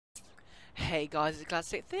Hey guys, it's Glad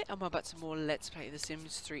here, and we're back to more Let's Play The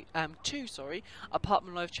Sims 2,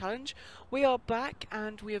 Apartment Life Challenge. We are back,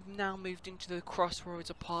 and we have now moved into the Crossroads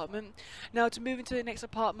apartment. Now, to move into the next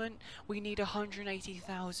apartment, we need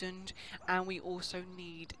 180,000, and we also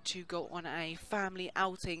need to go on a family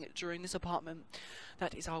outing during this apartment.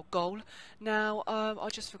 That is our goal. Now, I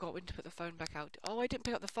just forgot when to put the phone back out. Oh, I didn't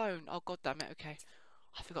pick up the phone. Oh, god damn it. Okay,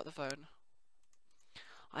 I forgot the phone.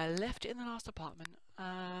 I left it in the last apartment.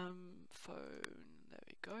 Phone. There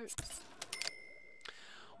we go.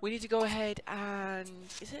 We need to go ahead and...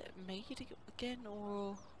 Is it maid again,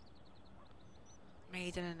 or...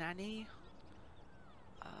 Maid and a nanny?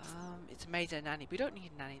 It's a maid and a nanny. We don't need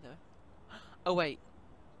a nanny, though. Oh, wait.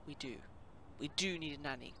 We do. We do need a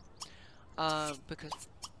nanny. Because...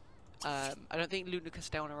 I don't think Luna can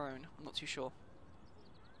stay on her own. I'm not too sure.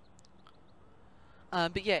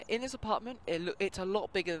 But yeah, in this apartment, it's a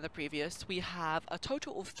lot bigger than the previous. We have a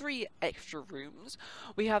total of 3 extra rooms.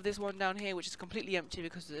 We have this one down here, which is completely empty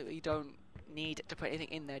because we don't need to put anything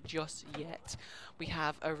in there just yet. We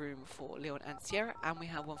have a room for Leon and Sierra, and we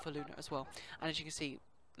have one for Luna as well. And as you can see,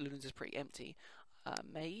 Luna's is pretty empty.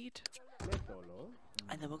 Maid.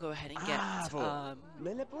 And then we'll go ahead and get a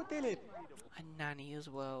nanny as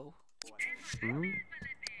well.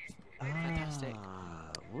 Fantastic.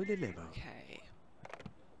 Okay.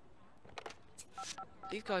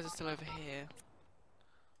 These guys are still over here.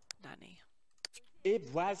 Nanny. I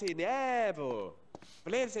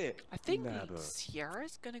think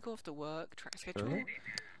Sierra's gonna go off to work. Track schedule.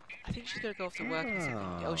 I think she's gonna go off to work.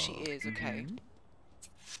 Oh, she is. Okay.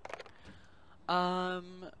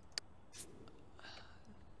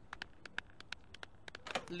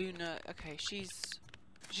 Luna. Okay, she's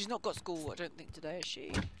not got school. I don't think today, is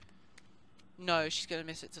she? No, she's gonna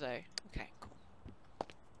miss it today. Okay, cool.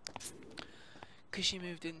 Because she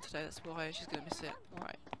moved in today, that's why she's gonna miss it.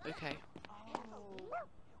 Right, okay.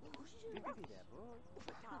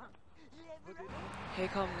 Here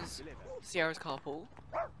comes Sierra's carpool.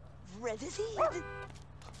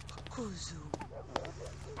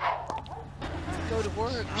 Go to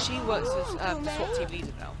work. She works as the SWAT team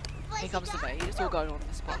leader now. Here comes the maid. It's all going on in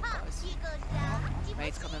this spot, guys.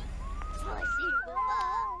 Maid's coming.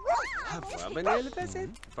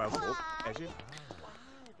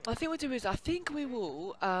 I think we'll do is I think we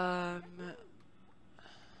will Luna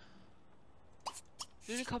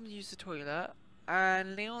comes and use the toilet,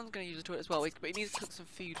 and Leon's gonna use the toilet as well, but he needs to cook some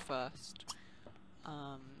food first.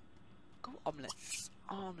 Go omelets.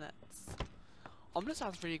 Omelette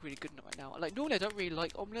sounds really, really good right now. Like, normally I don't really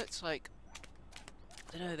like omelettes, like,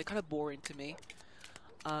 I don't know, they're kind of boring to me.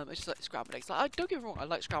 It's just like scrambled eggs. Like, don't get me wrong, I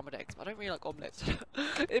like scrambled eggs, but I don't really like omelettes.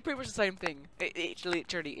 It's pretty much the same thing. It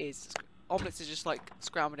literally is. Omelettes is just like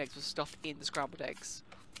scrambled eggs with stuff in the scrambled eggs,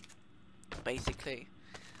 basically.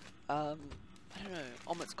 I don't know.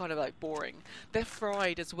 Omelettes kind of like boring. They're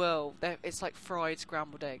fried as well. It's like fried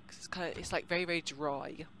scrambled eggs. It's like very, very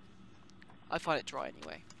dry. I find it dry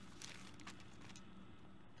anyway.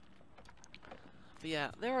 But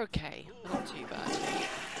yeah, they're okay. They're not too bad.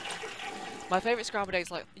 My favourite scrambled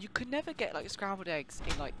eggs, like, you could never get like scrambled eggs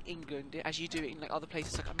in like England as you do it in like other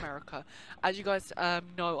places like America. As you guys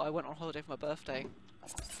know, I went on holiday for my birthday,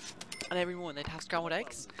 and every morning they'd have scrambled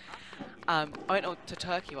eggs. I went on to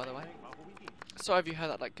Turkey, by the way. Sorry if you heard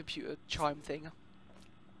that like computer chime thing.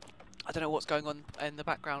 I don't know what's going on in the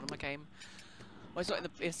background of my game. Well,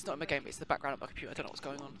 it's not in my game, it's the background of my computer. I don't know what's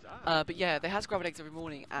going on. But yeah, they had scrambled eggs every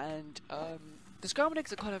morning, and the scrambled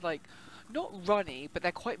eggs are kind of like not runny, but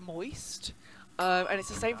they're quite moist. And it's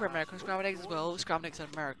the same for American scrambled eggs as well. Scrambled eggs in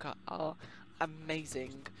America are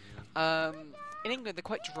amazing. In England, they're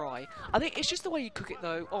quite dry. I think it's just the way you cook it,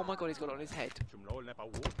 though. Oh my god, he's got it on his head.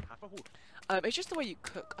 It's just the way you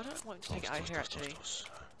cook. I don't want him to take it out of here, actually.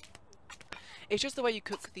 It's just the way you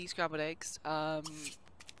cook these scrambled eggs. I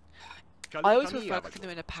always prefer cooking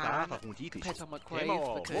them in a pan compared to a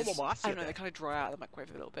microwave because, I don't know, they kind of dry out of the microwave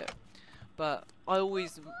a little bit. But I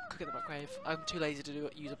always cook in the microwave. I'm too lazy to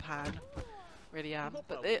use a pan. Really am.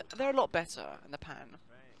 But they're a lot better in the pan.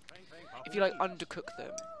 If you like undercook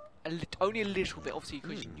them, only a little bit, obviously,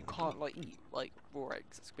 because you can't like eat like raw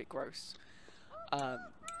eggs. It's a bit gross. But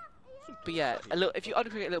yeah, if you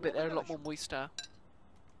undercook it a little bit, they're a lot more moister,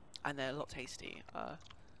 and they're a lot tasty.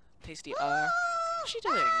 Tastier. What's she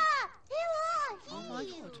doing? Oh my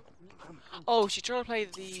god. Oh, she's trying to play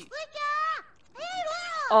the...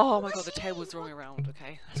 Oh my god, the table's the wrong way around.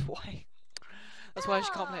 Okay, that's why. That's why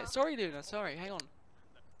she can't play it. Sorry, Luna. Sorry, hang on.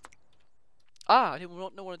 Ah, I didn't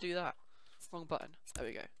want to do that. Wrong button. There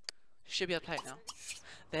we go. Should be able to play it now.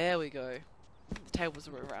 There we go. The table's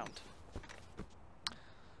the wrong way around.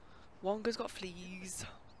 Wonga's got fleas.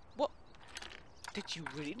 What? Did you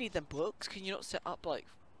really need them books? Can you not set up like...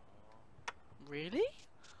 Really?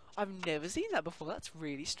 I've never seen that before. That's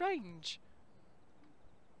really strange.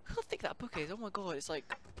 Look how thick that book is. Oh my god, it's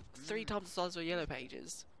like 3 times the size of Yellow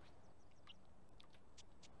Pages.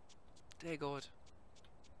 Dear god.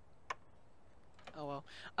 Oh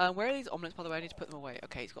well. Where are these omelets, by the way? I need to put them away.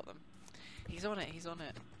 Okay, he's got them. He's on it, he's on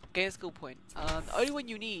it. Gain a skill point. The only one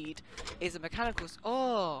you need is a mechanical...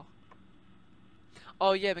 Oh!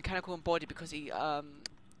 Oh yeah, mechanical and body, because he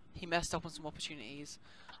messed up on some opportunities.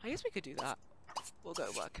 I guess we could do that. We'll go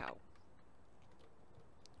work out.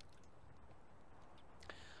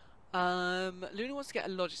 Luna wants to get a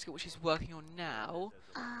logic skill, which she's working on now.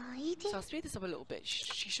 So I'll speed this up a little bit.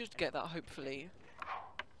 She should get that, hopefully.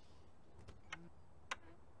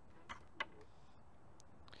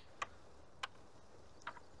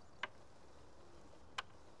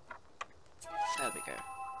 There we go.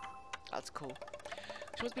 That's cool.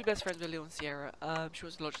 She wants to be best friends with Leon and Sierra. She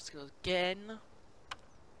wants logic skills again.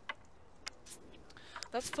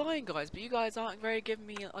 That's fine, guys, but you guys aren't very giving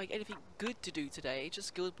me like anything good to do today. Just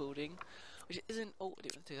skills building, which isn't. Oh, I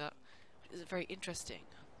didn't want to do that. Which isn't very interesting.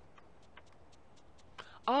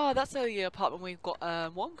 Ah, that's the apartment we've got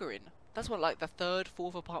Wonga in. That's what, like the 3rd,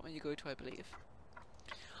 4th apartment you go to, I believe.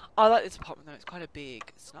 I like this apartment though. It's kind of big.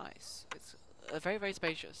 It's nice. It's very, very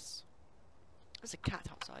spacious. There's a cat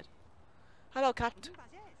outside. Hello, cat.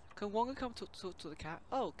 Can Wonga come talk to the cat?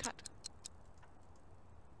 Oh, cat.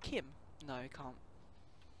 Kim. No, he can't.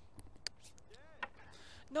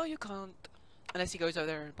 No, you can't. Unless he goes over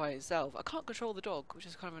there by himself. I can't control the dog, which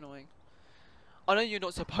is kind of annoying. I know you're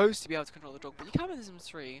not supposed to be able to control the dog, but you can in Sims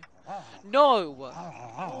 3. No!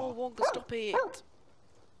 Oh, Wonga, stop it!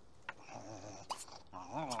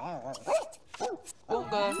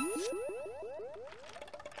 Wonga!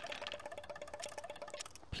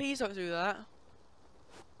 Please don't do that.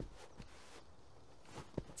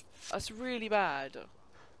 That's really bad.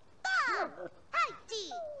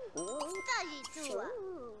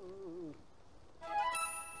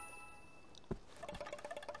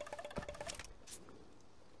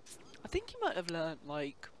 I think he might have learnt,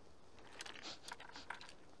 like...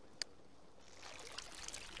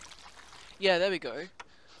 Yeah, there we go.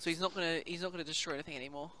 So he's not gonna destroy anything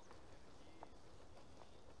anymore.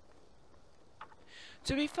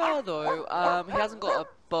 To be fair though, he hasn't got a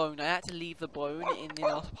bone. I had to leave the bone in the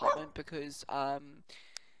last apartment because I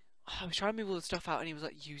was trying to move all the stuff out and he was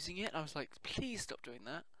like using it. And I was like, please stop doing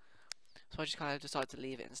that. So I just kind of decided to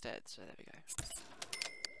leave it instead. So there we go.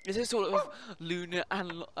 This is sort of Luna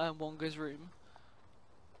and Wonga's room.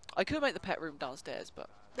 I could make the pet room downstairs, but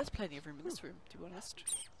there's plenty of room in this room, to be honest.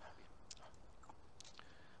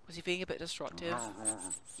 Was he being a bit destructive?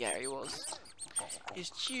 Yeah, he was. His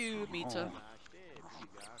chew meter.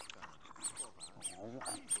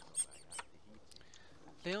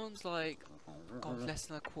 Leon's like gone less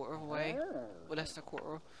than a quarter of a way, or less than a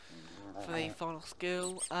quarter for the final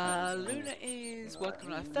skill. Luna is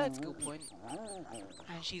working on her 3rd skill point,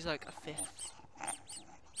 and she's like a 5th.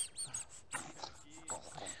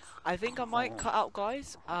 I think I might cut out,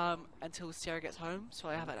 guys, until Sierra gets home, so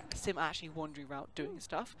I have a sim actually wandering around doing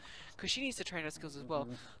stuff, because she needs to train her skills as well.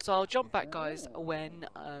 So I'll jump back, guys, when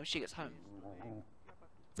she gets home.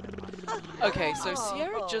 Okay, so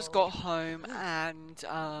Sierra just got home, and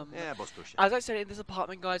as I said, in this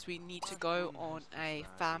apartment, guys, we need to go on a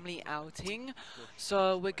family outing.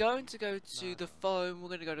 So we're going to go to the phone, we're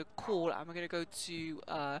going to go to call, and we're going to go to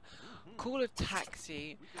call a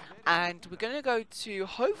taxi, and we're going to go to,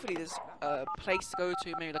 hopefully there's a place to go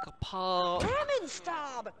to, maybe like a park,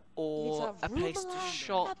 or a place to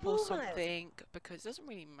shop or something, because it doesn't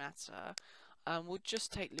really matter. We'll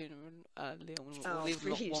just take Luna and Leon, we'll leave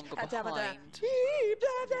Wonga behind.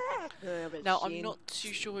 Now, I'm not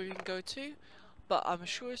too sure where we can go to, but I'm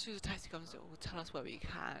sure as soon as the taxi comes, it will tell us where we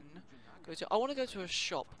can go to. I want to go to a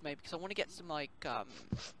shop, maybe, because I want to get some, like,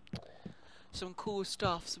 some cool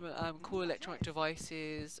stuff, some cool electronic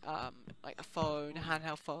devices, like a phone, a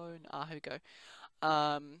handheld phone, here we go.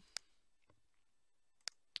 An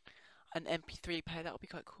MP3 player, that would be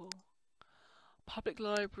quite cool. Public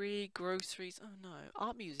library, groceries, oh no,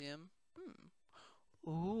 art museum,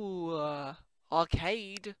 ooh,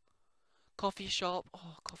 arcade, coffee shop,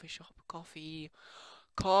 oh, coffee shop, coffee,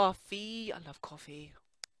 I love coffee,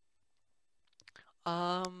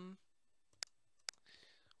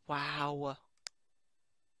 wow,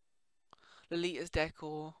 Lolita's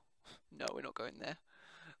decor, no, we're not going there,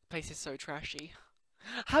 the place is so trashy.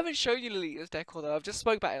 I haven't shown you Lolita's decor though. I've just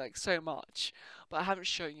spoke about it like so much, but I haven't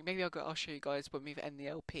shown you. Maybe I'll show you guys when we end the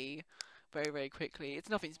LP, very very quickly. It's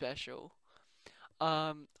nothing special.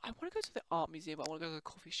 I want to go to the art museum, but I want to go to the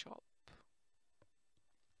coffee shop.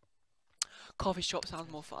 Coffee shop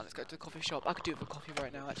sounds more fun. Let's go to the coffee shop. I could do it for coffee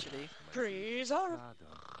right now, actually. Freeze. Are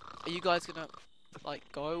you guys gonna, like,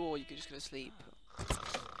 go, or are you just gonna sleep?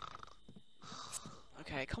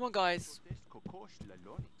 Okay, come on, guys.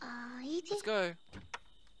 Let's go.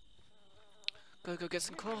 Go get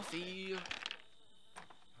some coffee.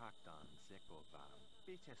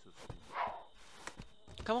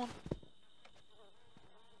 Come on.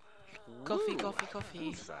 Coffee.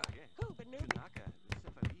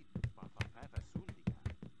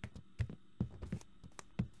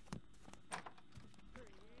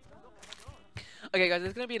 Okay, guys,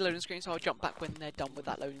 there's going to be a loading screen, so I'll jump back when they're done with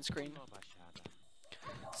that loading screen.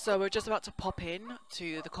 So we're just about to pop in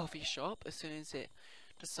to the coffee shop as soon as it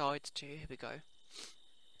decides to. Here we go.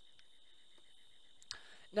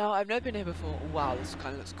 Now, I've never been here before. Wow, this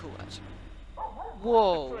kind of looks cool, actually.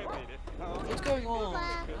 Whoa! What's going on?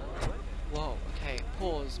 Whoa, okay,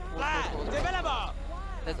 pause.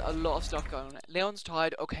 There's a lot of stuff going on. Leon's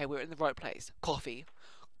tired. Okay, we're in the right place. Coffee.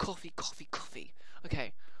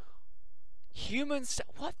 Okay. Humans.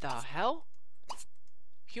 What the hell?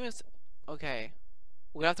 Humans. Okay.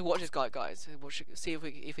 We'll have to watch this guy, guys. See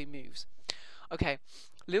if he moves. Okay.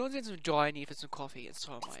 Leon's in some dry need for some coffee, and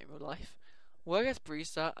so am I in real life. Work as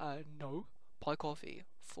barista. No. Buy coffee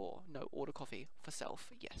for no. Order coffee for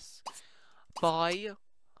self. Yes. Buy.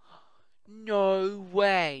 No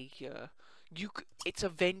way. It's a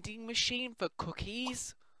vending machine for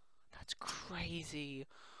cookies. That's crazy.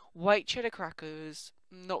 White cheddar crackers.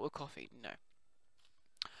 Not with coffee. No.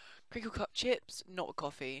 Crinkle cut chips. Not with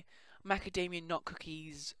coffee. Macadamia nut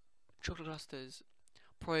cookies. Chocolate clusters.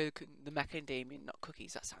 Probably the macadamia nut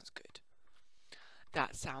cookies. That sounds good.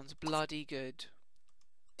 That sounds bloody good.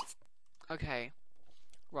 Okay.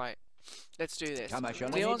 Right. Let's do this.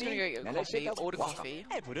 Leon's gonna go get a coffee. Order coffee.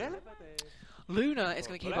 Luna is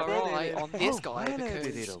going to keep her eye on this guy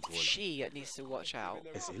because she needs to watch out.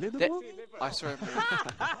 I saw him move.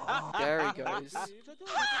 There he goes.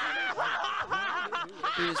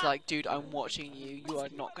 Luna's like, dude, I'm watching you. You are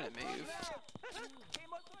not going to move.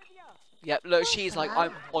 Yep, look, she's like,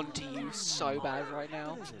 I'm onto you so bad right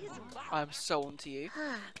now. I'm so onto you.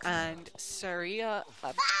 And Saria,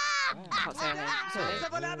 can't say her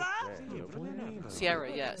name. Sierra,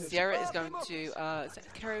 yeah. Sierra is going to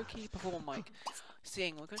karaoke perform mic.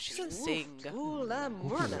 Sing. Look, she's gonna sing. Little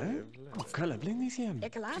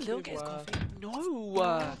get his coffee.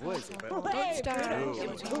 No! Don't stand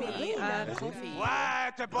in between me and coffee.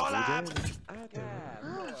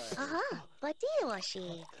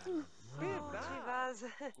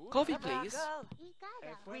 Coffee, please.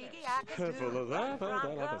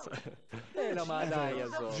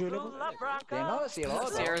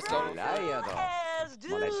 Sierra's got his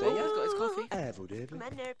coffee.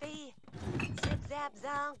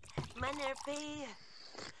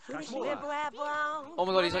 Oh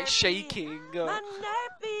my god, he's like shaking.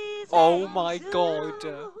 Oh my god.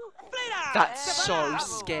 That's so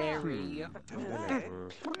scary. God.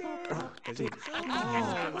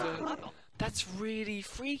 That's really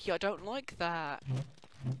freaky. I don't like that.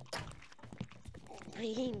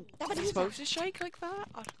 Is he supposed to shake like that?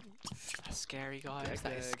 That's scary, guys.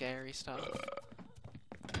 That is scary stuff.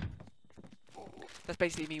 That's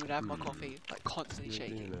basically me when I have my coffee, like constantly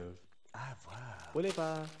shaking.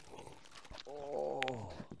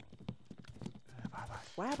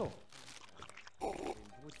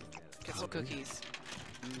 Get some cookies.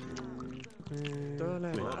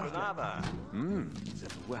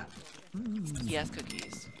 Yes,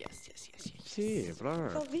 cookies.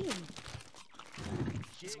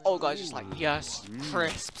 Yes. Oh, guys, just like, yes,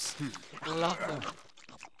 crisps. Love them.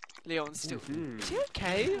 Leon's still. Is he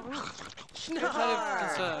okay? I'm kind of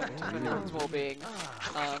concerned for Leon's well-being.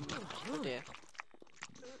 Oh dear.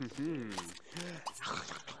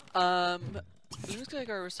 Leon's gonna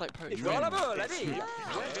go recite poetry.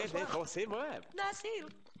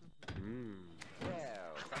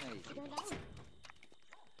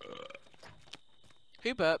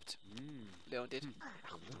 Who burped? Leon did.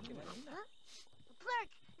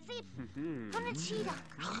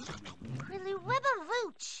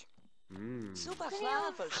 Super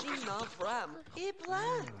slaaf for she not from.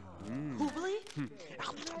 Ipla. Hoobly.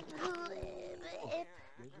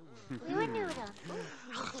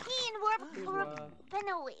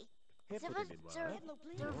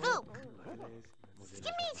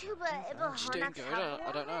 She's doing good. I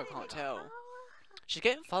don't know. I can't tell. She's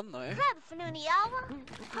getting fun though. Don't know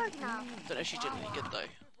if she's genuinely good though.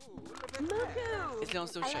 Is Leon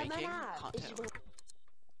still shaking? Can't tell.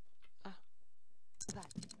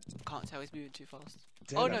 Can't tell, he's moving too fast.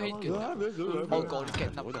 Oh no, he's good now. Oh god, he's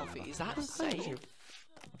getting another coffee. Is that safe?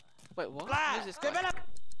 Wait, what? Who's this guy?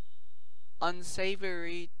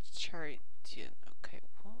 Unsavory charity. Okay,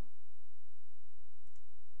 what?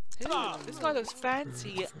 Ew, this guy looks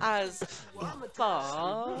fancy as fuck.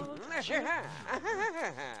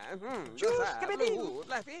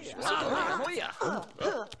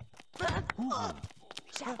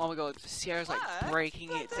 Oh my god, Sierra's like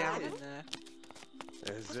breaking it down in there.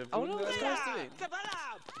 I wonder what this guy's doing.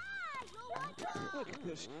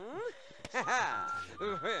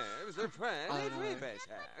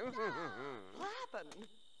 What happened?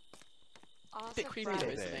 Bit creepy though,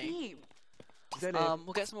 isn't he?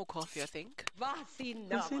 We'll get some more coffee, I think. Oh,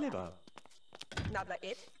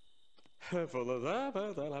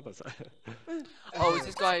 is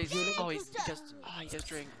this guy? Oh, he does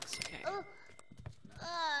drinks. Okay.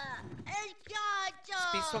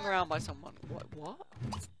 He's being swung around by someone. What?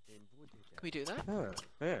 Can we do that? How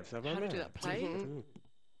do we do that? Play?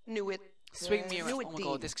 Knew it. Swing me around. Oh my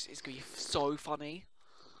god, this is gonna be so funny.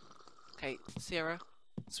 Okay, Sierra,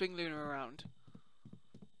 swing Luna around.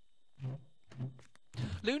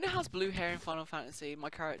 Luna has blue hair in Final Fantasy. My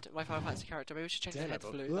Final Fantasy character. Maybe we should change her hair to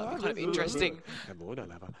blue. That'd be kind of interesting.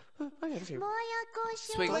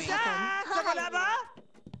 Swing me.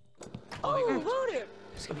 Oh my god.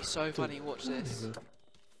 It's gonna be so funny. Watch this.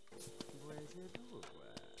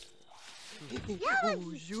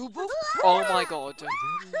 Oh my god.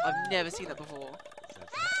 I've never seen that before.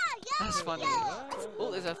 That's funny. Oh,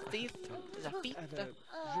 there's a thief. There's a thief. Is there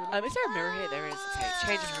a mirror here? There is. Okay,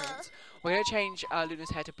 change appearance. We're gonna change Luna's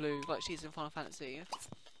hair to blue, like she's in Final Fantasy.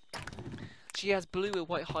 She has blue with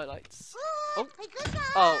white highlights. Oh,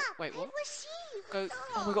 oh, wait, what? Go.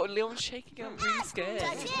 Oh my god, Leon's shaking. I'm really scared.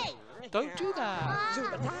 Don't do that.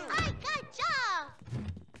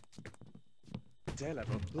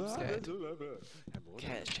 I'm scared.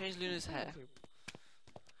 Okay, let's change Luna's hair.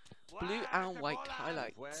 Blue and white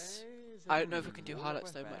highlights. I don't know if we can do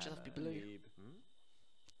highlights though, might just have to be blue.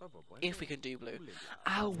 If we can do blue.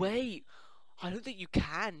 Oh wait! I don't think you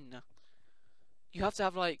can. You have to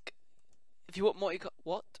have like, if you want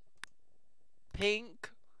what? Pink?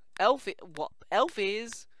 What? Elf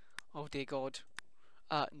is? Oh dear god.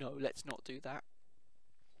 No, let's not do that.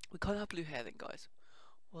 We can't have blue hair then, guys.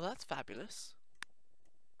 Well, that's fabulous.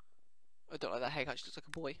 I don't like that haircut, she looks like a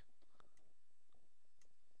boy.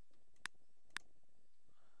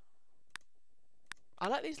 I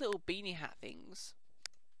like these little beanie hat things.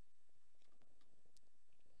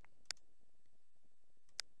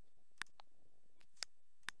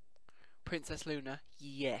 Princess Luna,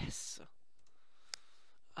 yes.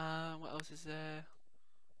 What else is there?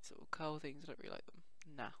 These little curl things, I don't really like them.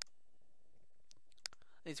 Nah.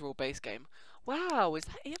 These are all base game. Wow, is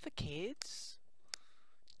that it for kids?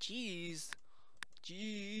 Jeez.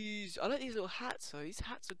 Jeez. I like these little hats though. These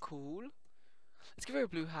hats are cool. Let's give her a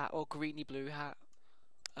blue hat or greeny blue hat.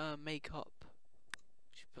 Makeup.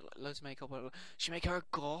 She put like loads of makeup on. Should make her a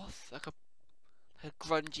goth, like a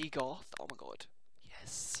grungy goth. Oh my god.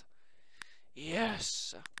 Yes.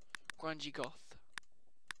 Yes. Grungy goth.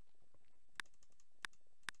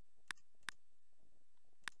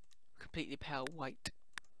 Completely pale white.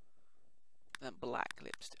 And then black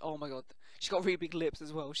lips. Oh my god. She's got really big lips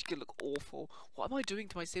as well. She could look awful. What am I doing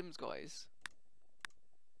to my Sims, guys?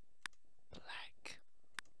 Black.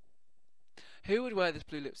 Who would wear this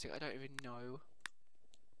blue lipstick? I don't even know.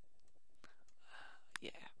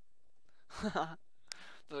 Yeah. That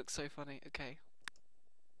looks so funny. Okay.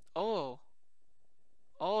 Oh.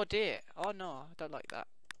 Oh dear. Oh no, I don't like that.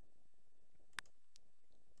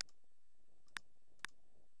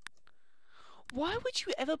 Why would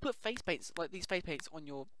you ever put face paints, like these face paints, on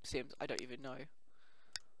your Sims? I don't even know.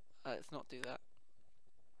 Let's not do that.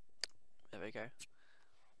 There we go.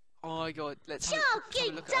 Oh my god, let's have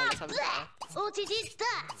a look at her. Let's have a look at her.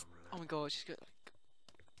 Oh my god, she's got like...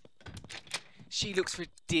 She looks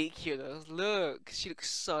ridiculous. Look, she looks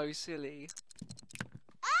so silly.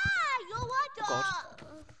 Oh god.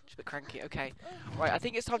 She's a bit cranky. Okay. Right, I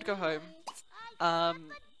think it's time to go home.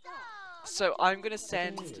 So I'm gonna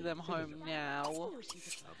send them home now,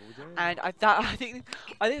 and I think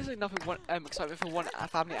there's enough excitement for one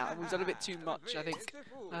family out. We've done a bit too much, I think.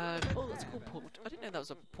 Oh, that's a cool portrait. I didn't know that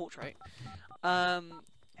was a portrait. Leon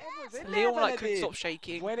like couldn't stop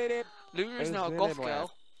shaking. Luna is now a goth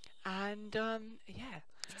girl, and yeah.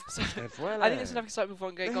 So I think there's enough excitement for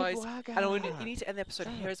one go, guys. And you need to end the episode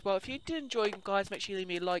here as well. If you did enjoy, guys, make sure you leave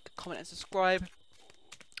me a like, comment, and subscribe.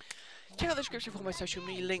 Check out the description for all my social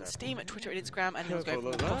media links, Steam, Twitter, and Instagram, and let's go for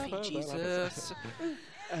more coffee, Jesus.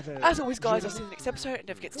 As always, guys, I'll see you in the next episode, and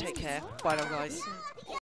don't forget to take care. Bye now, guys.